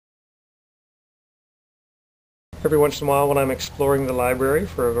Every once in a while when I'm exploring the library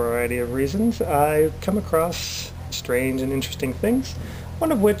for a variety of reasons, I come across strange and interesting things,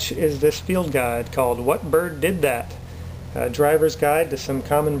 one of which is this field guide called What Bird Did That? A driver's guide to some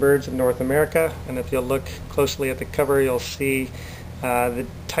common birds of North America, and if you'll look closely at the cover you'll see the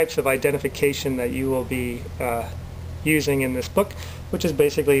types of identification that you will be using in this book, which is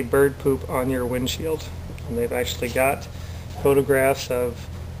basically bird poop on your windshield. And they've actually got photographs of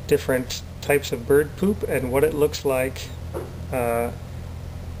different types of bird poop and what it looks like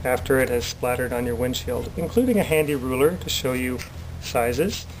after it has splattered on your windshield, including a handy ruler to show you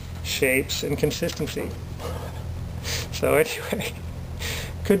sizes, shapes, and consistency. So anyway,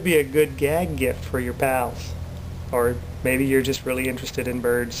 could be a good gag gift for your pals, or maybe you're just really interested in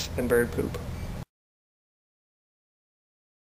birds and bird poop.